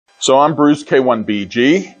So I'm Bruce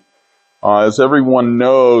K1BG. As everyone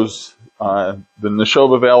knows, the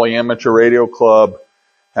Nashoba Valley Amateur Radio Club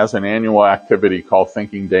has an annual activity called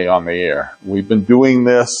Thinking Day on the Air. We've been doing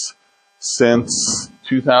this since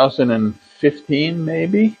 2015,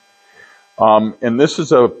 maybe. And this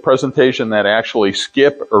is a presentation that actually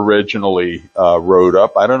Skip originally wrote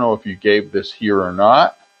up. I don't know if you gave this here or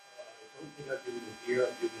not. I don't think I've given it here.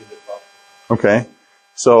 I've given it above. Okay.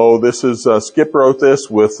 So this is, Skip wrote this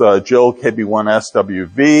with Jill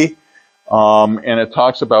KB1SWV, and it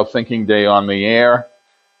talks about Thinking Day on the Air.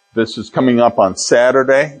 This is coming up on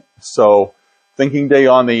Saturday. So Thinking Day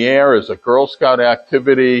on the Air is a Girl Scout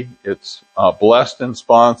activity. It's blessed and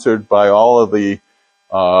sponsored by all of the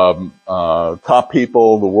top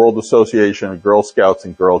people, the World Association of Girl Scouts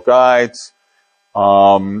and Girl Guides.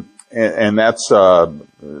 And that's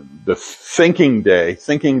the Thinking Day.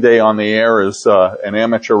 Thinking Day on the Air is an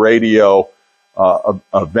amateur radio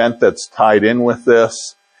event that's tied in with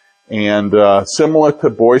this. And similar to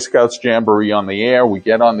Boy Scouts Jamboree on the Air, we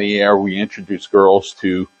get on the air, we introduce girls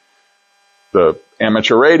to the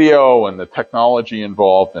amateur radio and the technology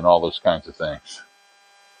involved and all those kinds of things.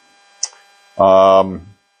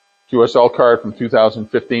 QSL card from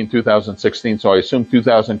 2015, 2016, so I assume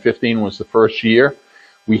 2015 was the first year.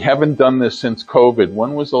 We haven't done this since COVID.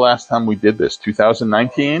 When was the last time we did this?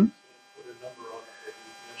 2019? Put a number on it that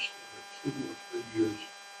we missed either 2 or 3 years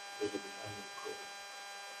because of the time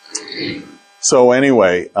of COVID. So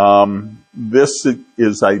anyway, this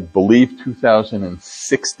is, I believe,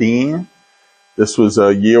 2016. This was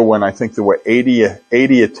a year when I think there were 80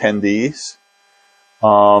 attendees.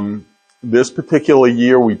 This particular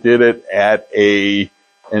year, we did it at a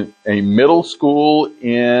middle school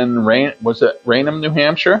in Raynham, New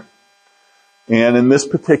Hampshire? And in this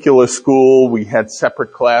particular school, we had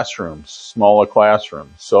separate classrooms, smaller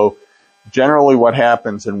classrooms. So generally what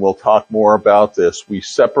happens, and we'll talk more about this, we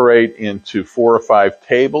separate into 4 or 5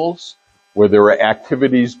 tables where there are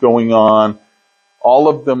activities going on, all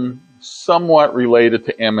of them somewhat related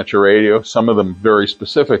to amateur radio, some of them very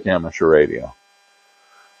specific amateur radio.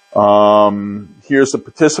 Here's the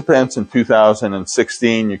participants in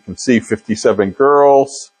 2016. You can see 57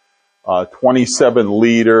 girls, 27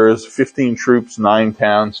 leaders, 15 troops, 9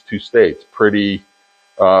 towns, 2 states. Pretty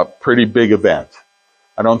big event.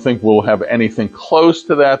 I don't think we'll have anything close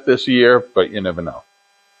to that this year, but you never know.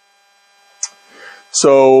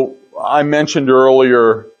 So I mentioned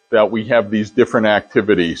earlier that we have these different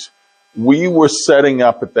activities. We were setting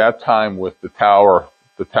up at that time with the tower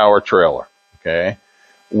trailer, okay?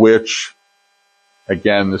 Which,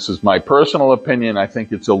 again, this is my personal opinion, I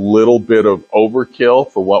think it's a little bit of overkill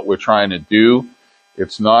for what we're trying to do.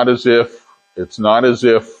 It's not as if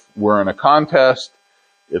we're in a contest.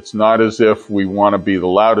 It's not as if we want to be the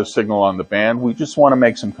loudest signal on the band. We just want to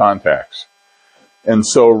make some contacts. And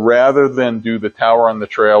so rather than do the tower on the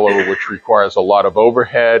trailer, which requires a lot of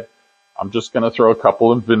overhead, I'm just going to throw a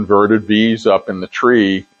couple of inverted V's up in the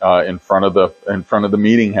tree in front of the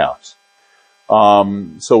meeting house.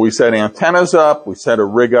 So we set antennas up, we set a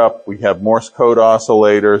rig up, we have Morse code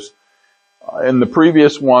oscillators. In the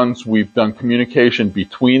previous ones, we've done communication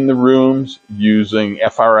between the rooms using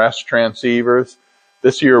FRS transceivers.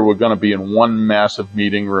 This year, we're going to be in one massive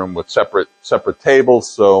meeting room with separate tables,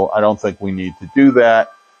 so I don't think we need to do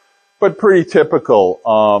that. But pretty typical.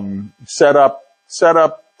 Set up,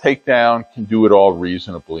 take down, can do it all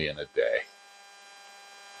reasonably in a day.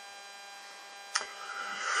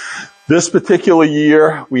 This particular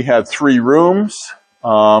year, we had 3 rooms.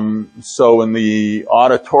 So in the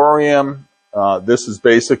auditorium, this is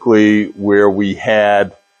basically where we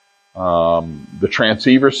had the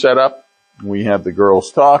transceiver set up. We had the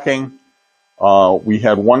girls talking. We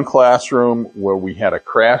had one classroom where we had a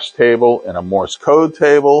crash table and a Morse code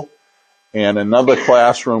table, and another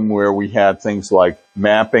classroom where we had things like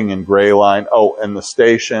mapping and gray line. Oh, and the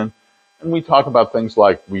station. And we talk about things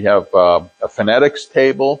like we have a phonetics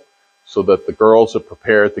table, so that the girls are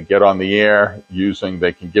prepared to get on the air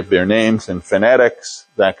they can give their names in phonetics,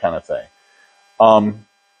 that kind of thing.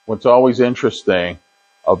 What's always interesting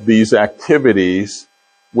of these activities,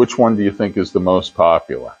 which one do you think is the most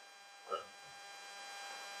popular?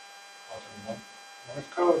 Morse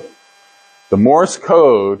code. The Morse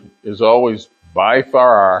code is always by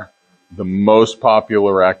far the most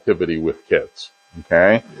popular activity with kids,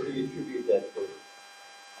 okay? What do you attribute that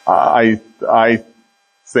to? I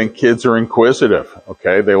think kids are inquisitive,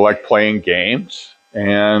 okay? They like playing games,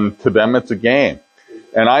 and to them it's a game.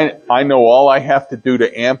 And I know all I have to do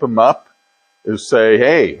to amp them up is say,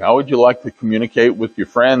 hey, how would you like to communicate with your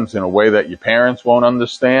friends in a way that your parents won't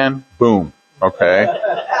understand? Boom, okay?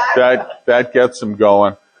 That gets them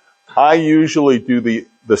going. I usually do the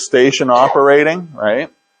station operating, right?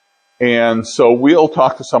 And so we'll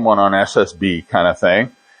talk to someone on SSB kind of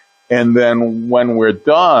thing. And then when we're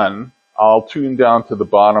done, I'll tune down to the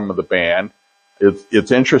bottom of the band.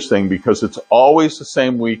 It's interesting because it's always the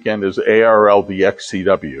same weekend as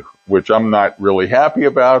ARLDXCW, which I'm not really happy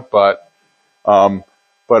about, but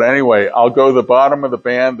anyway, I'll go to the bottom of the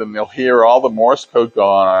band and they'll hear all the Morse code going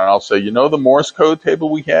on, and I'll say, you know the Morse code table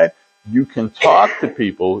we had? You can talk to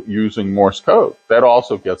people using Morse code. That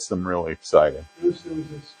also gets them really excited. There was a story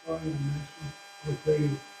on National Radio a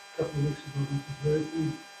couple of weeks ago about the very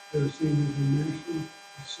thing. They were saying there's a national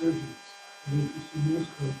resurgence of interest in Morse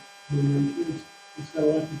code among young kids. It's got a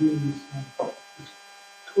lot to do with this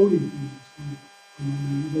coding thing that's going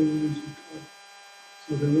on. They learn some code.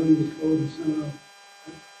 So they're learning the code and somehow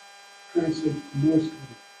translate to Morse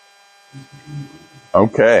code.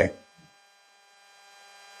 Okay.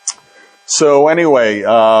 So anyway,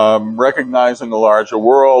 recognizing the larger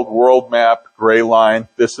world map, gray line.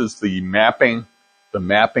 This is the mapping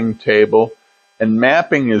table. And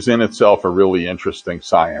mapping is in itself a really interesting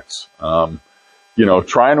science. You know,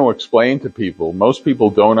 trying to explain to people, most people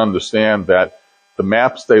don't understand that the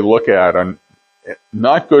maps they look at are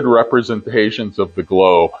not good representations of the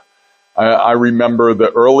globe. I remember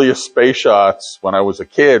the earliest space shots when I was a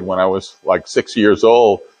kid, when I was like 6 years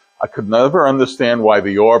old. I could never understand why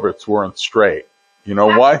the orbits weren't straight. You know,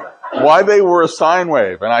 why they were a sine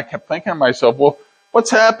wave. And I kept thinking to myself, well,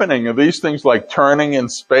 what's happening? Are these things like turning in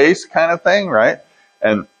space kind of thing, right?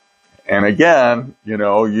 And again, you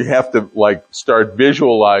know, you have to like start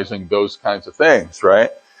visualizing those kinds of things,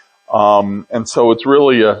 right? And so it's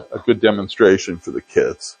really a good demonstration for the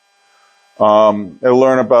kids. They'll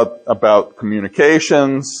learn about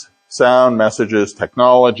communications, sound, messages,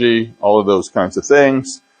 technology, all of those kinds of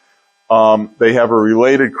things. They have a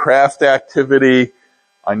related craft activity.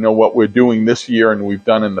 I know what we're doing this year and we've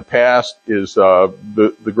done in the past is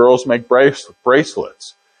the girls make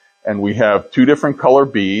bracelets. And we have 2 different color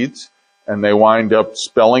beads, and they wind up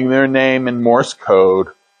spelling their name in Morse code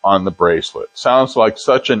on the bracelet. Sounds like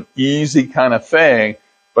such an easy kind of thing,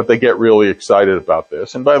 but they get really excited about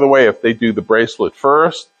this. And by the way, if they do the bracelet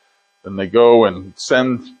first, then they go and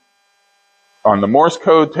send on the Morse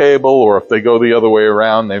code table, or if they go the other way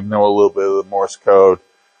around, they know a little bit of the Morse code,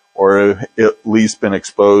 or at least been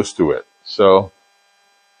exposed to it. So,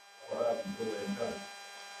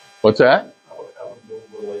 what's that?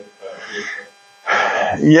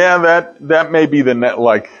 Yeah, that may be the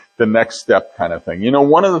next step kind of thing. You know,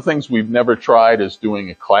 one of the things we've never tried is doing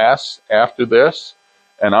a class after this,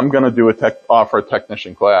 and I'm going to do offer a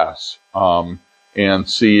technician class, and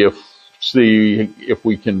see if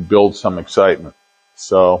we can build some excitement.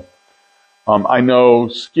 So, I know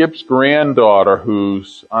Skip's granddaughter,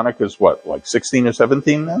 who's Annika's what, like 16 or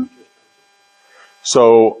 17 then?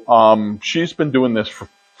 So, she's been doing this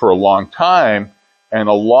for a long time, and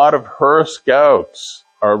a lot of her scouts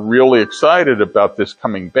are really excited about this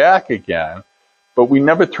coming back again, but we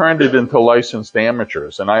never turned it into licensed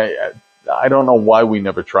amateurs, and I don't know why we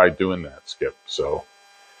never tried doing that, Skip. So,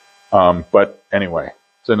 but anyway,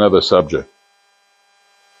 it's another subject.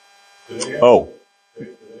 Oh.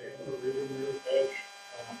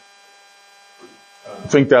 I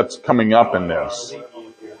think that's coming up in this.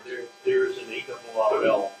 There's an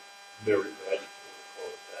ARRL merit badge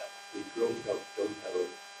for that. The Girl Scouts don't have a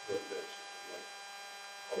merit badge.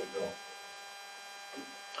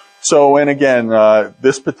 So, and again,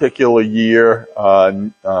 this particular year,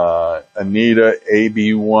 Anita,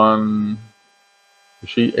 AB1, is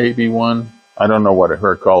she AB1? I don't know what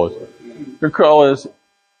her call is. Her call is, it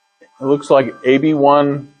looks like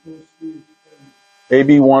AB1,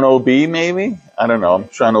 AB10B maybe? I don't know. I'm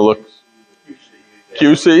trying to look.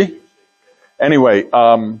 QC? Anyway,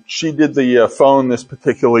 she did the phone this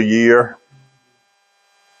particular year.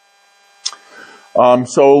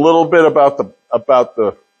 So a little bit about the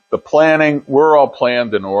planning. We're all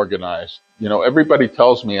planned and organized. You know, everybody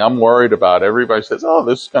tells me I'm worried about it. Everybody says, oh,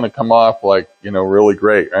 this is going to come off like, you know, really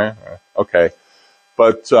great. Right? Okay.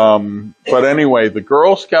 But anyway, the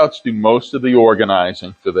Girl Scouts do most of the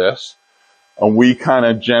organizing for this. And we kind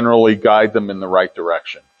of generally guide them in the right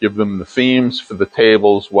direction, give them the themes for the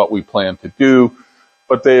tables, what we plan to do,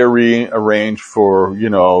 but they arrange for, you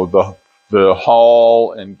know, the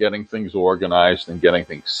hall and getting things organized and getting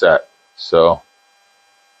things set. So,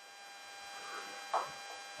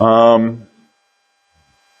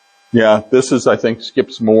 yeah, this is, I think,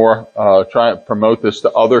 Skip's more, trying to promote this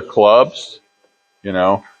to other clubs, you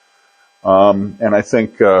know, and I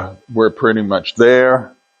think, we're pretty much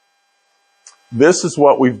there. This is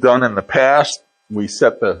what we've done in the past. We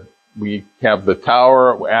set the We have the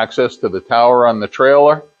tower, access to the tower on the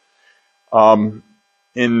trailer. In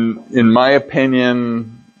my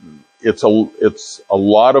opinion, it's a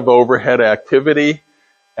lot of overhead activity,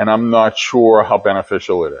 and I'm not sure how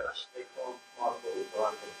beneficial it is.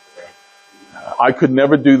 I could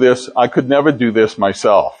never do this. I could never do this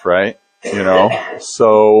myself, right? You know,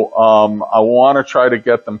 so I want to try to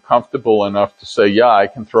get them comfortable enough to say, yeah, I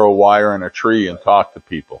can throw a wire in a tree and talk to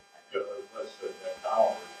people.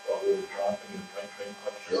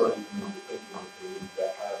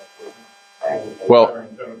 Well,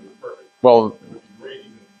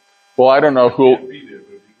 I don't know who.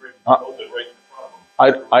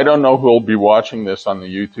 I don't know who will be watching this on the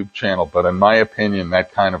YouTube channel, but in my opinion,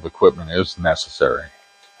 that kind of equipment is necessary.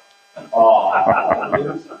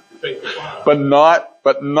 But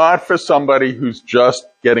not for somebody who's just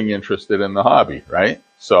getting interested in the hobby, right?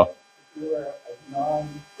 So. If you're a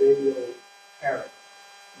non-radio parent,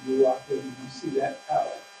 you walk in and you see that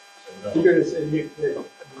tower, you're going to say, there's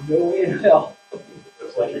no way in hell.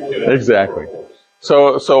 Exactly.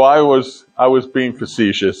 So I was being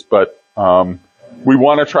facetious, but we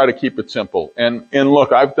want to try to keep it simple. And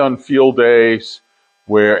look, I've done field days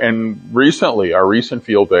and recently, our recent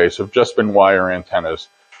field days have just been wire antennas,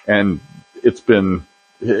 and it's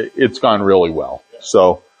gone really well.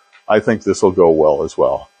 So I think this will go well as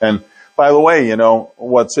well. And by the way, you know,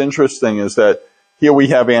 what's interesting is that here we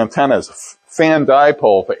have antennas, fan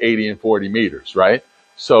dipole for 80 and 40 meters, right?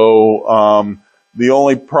 So the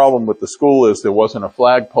only problem with the school is there wasn't a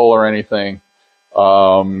flagpole or anything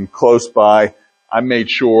close by. I made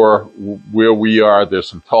sure where we are, there's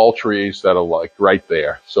some tall trees that are like right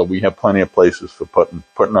there. So we have plenty of places for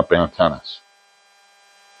putting up antennas.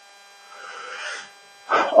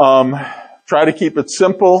 Try to keep it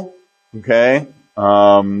simple, okay?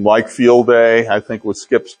 Like field day, I think with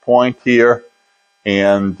Skip's point here.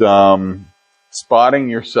 And spotting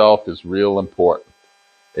yourself is real important.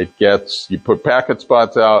 You put packet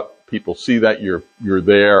spots out, people see that you're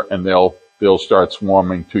there, and they'll start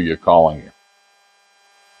swarming to you, calling you.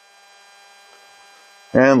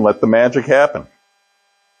 And let the magic happen.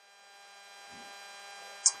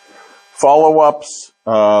 Follow-ups,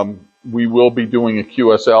 we will be doing a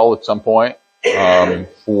QSL at some point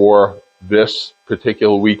for this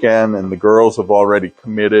particular weekend, and the girls have already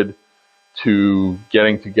committed to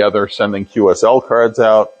getting together, sending QSL cards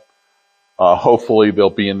out. Hopefully they'll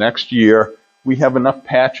be in next year. We have enough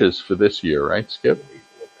patches for this year, right, Skip?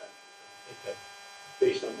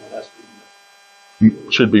 Based on what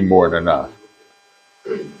has Should be more than enough.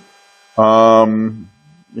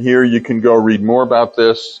 Here you can go read more about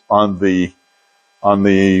this on the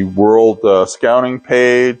World Scouting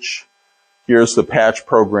page. Here's the patch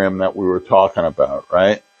program that we were talking about,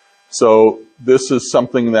 right? So this is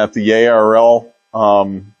something that the ARL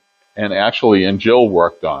and Jill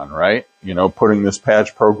worked on, right? You know, putting this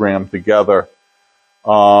patch program together.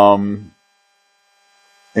 Yeah,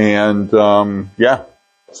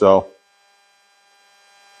 so.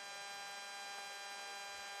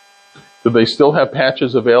 Do they still have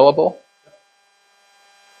patches available?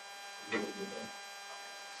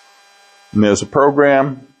 And there's a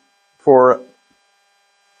program for it.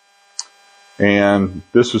 And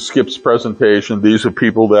this was Skip's presentation. These are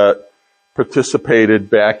people that participated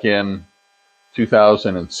back in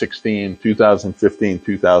 2016, 2015,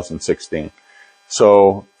 2016.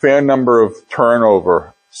 So fair number of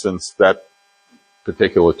turnover since that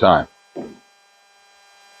particular time.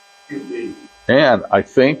 Indeed. And I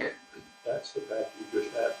think that's the patch you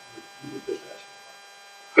just asked.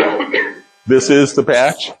 this is the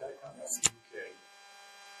patch.